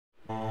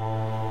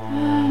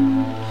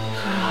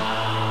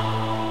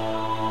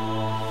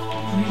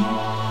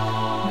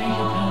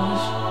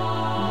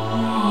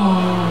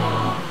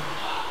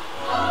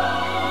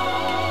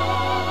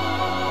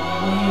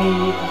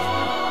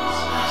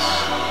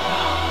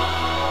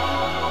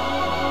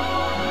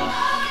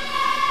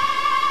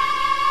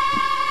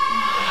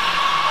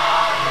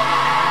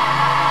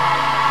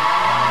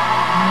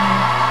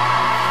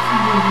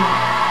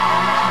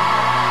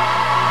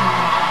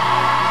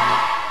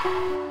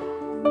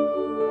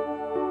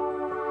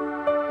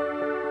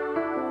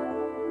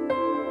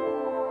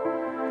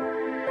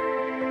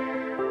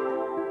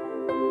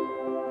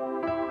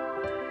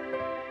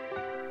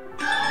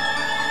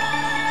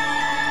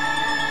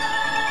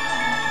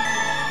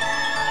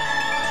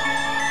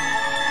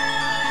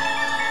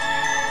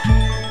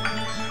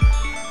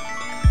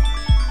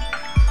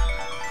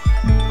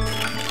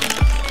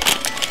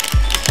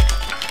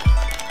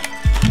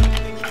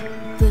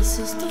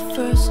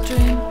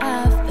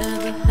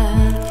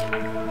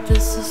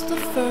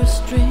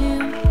worst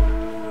dream.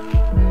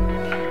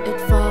 It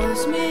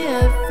follows me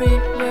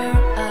everywhere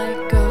I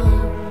go.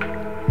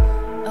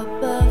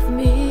 Above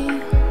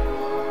me,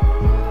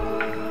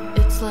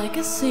 it's like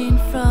a scene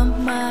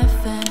from my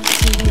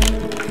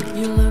fantasy.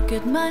 You look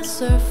at my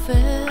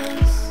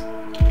surface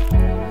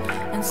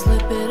and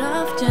slip it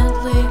off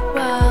gently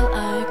while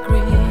I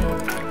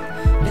grieve.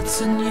 It's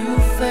a new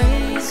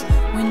phase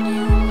when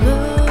you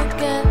look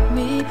at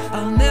me.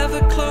 I'll never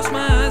close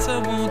my eyes, I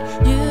want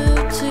you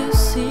to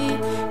see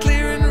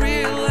clear and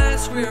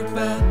realize we're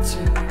about to.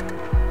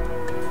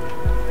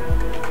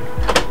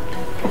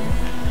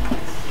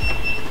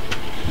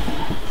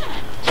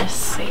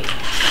 Jessy.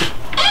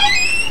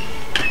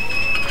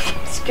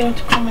 Ska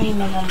inte komma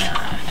in och vara med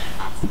här.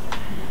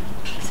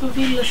 Så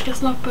Wille ska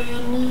snart börja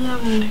en ny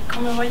övning. Det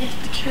kommer vara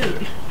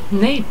jättekul.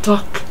 Nej,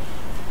 tack.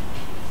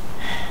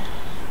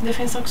 Det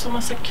finns också en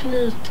massa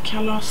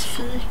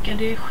knytkalasfika.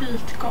 Det är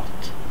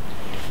skitgott.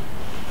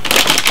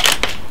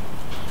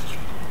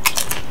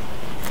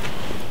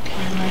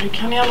 Men du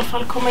kan i alla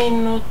fall komma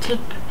in och typ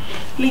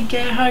ligga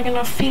i högen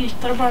av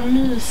filtar och bara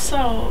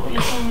mysa och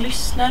liksom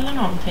lyssna eller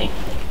någonting.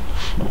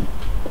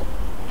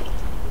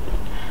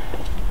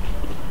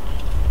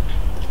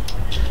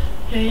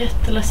 Jag är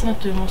jätteledsen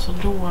att du mår så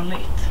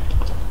dåligt.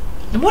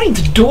 Jag mår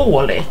inte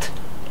dåligt.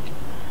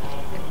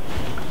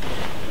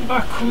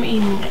 Bara kom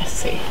in,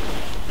 Jessy.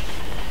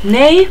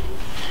 Nej.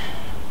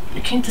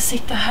 Du kan inte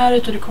sitta här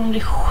ute och det kommer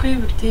bli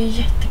sjukt. Det är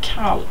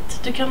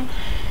jättekallt.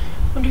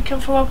 Du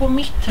kan få vara på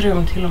mitt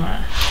rum till och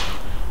med.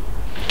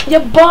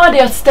 Jag bad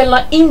dig att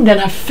ställa in den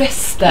här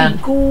festen.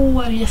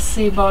 Igår,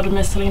 Jessy, bad du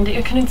mig ställa in det.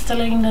 Jag kan inte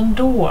ställa in den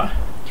då.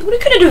 Jo, det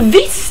kunde du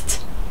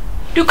visst.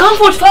 Du kan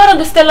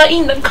fortfarande ställa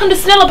in den. Kan du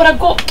snälla bara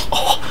gå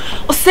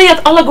och säga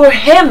att alla går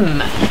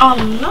hem?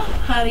 Alla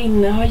här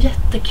inne har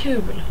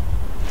jättekul.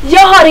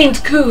 Jag har inte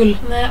kul.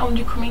 Nej, om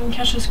du kom in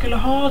kanske skulle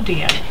ha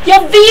det.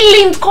 Jag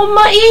vill inte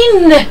komma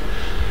in.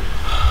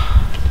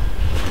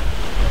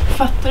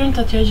 Fattar du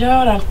inte att jag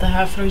gör allt det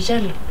här för att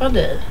hjälpa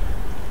dig?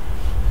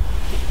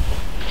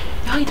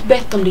 Jag har inte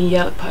bett om din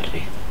hjälp,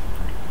 Harry.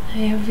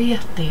 Nej, jag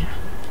vet det.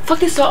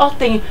 Faktiskt så har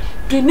allting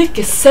blivit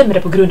mycket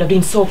sämre på grund av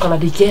din så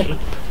kallade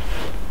hjälp.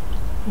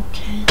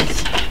 Okej.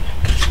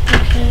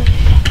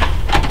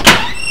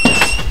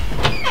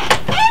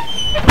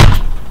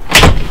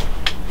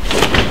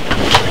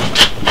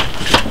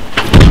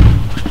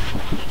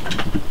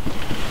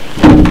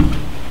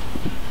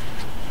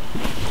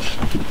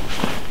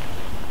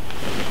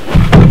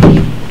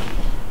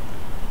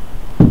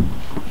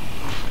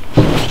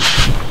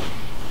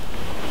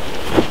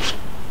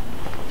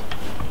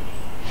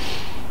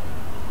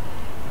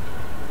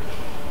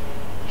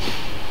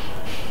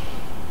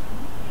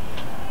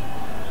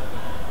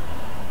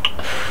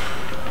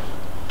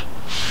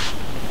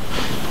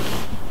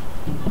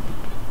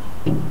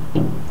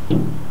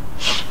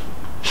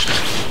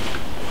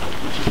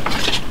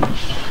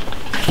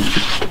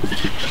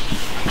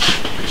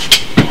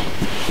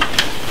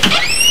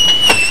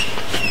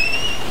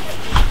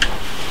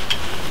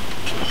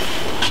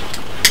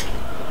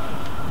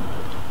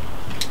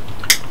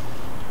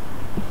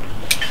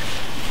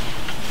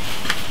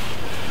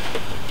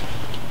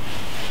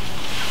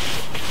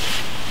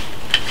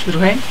 Ska du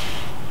hem?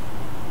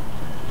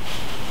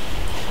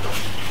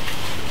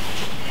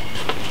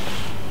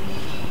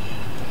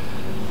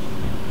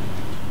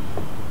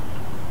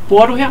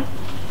 Bor du här?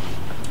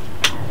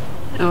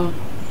 Ja.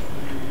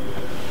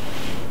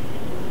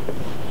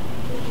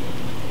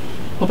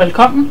 Och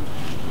välkommen.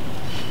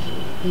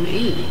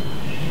 Nej.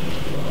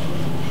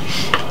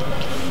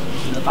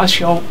 Det var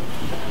sjov.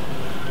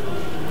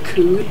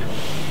 Kul.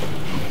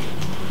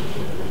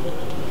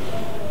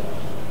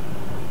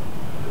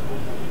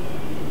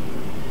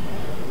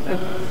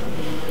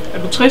 Är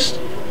du trist?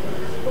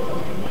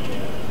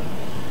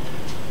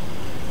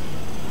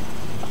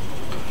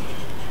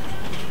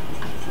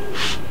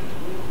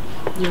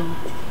 Ja.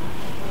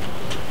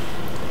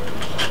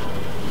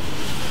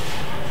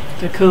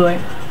 Det är kul.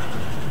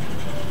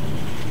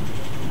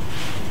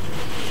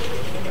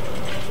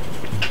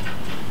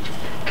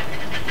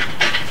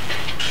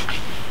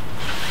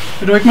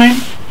 Är du inte med?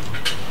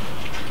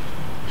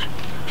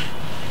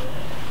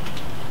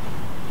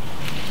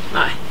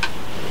 Nej.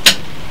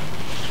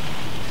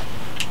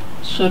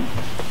 Så.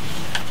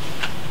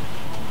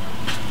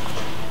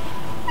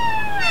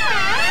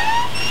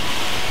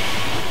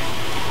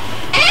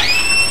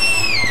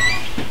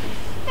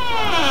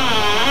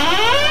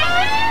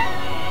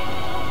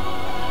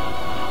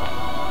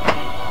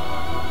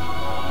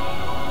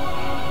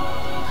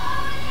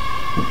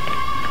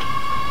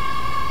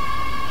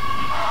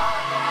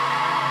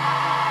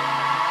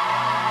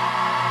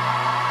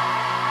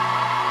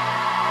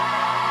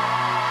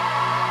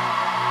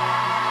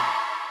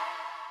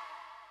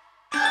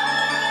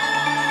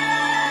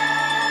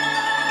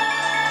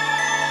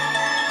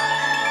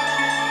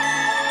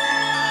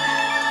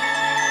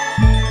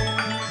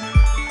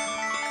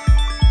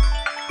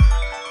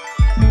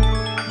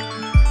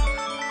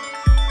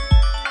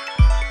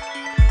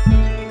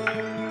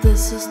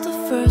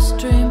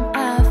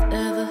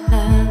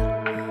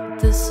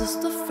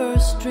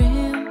 first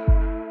dream.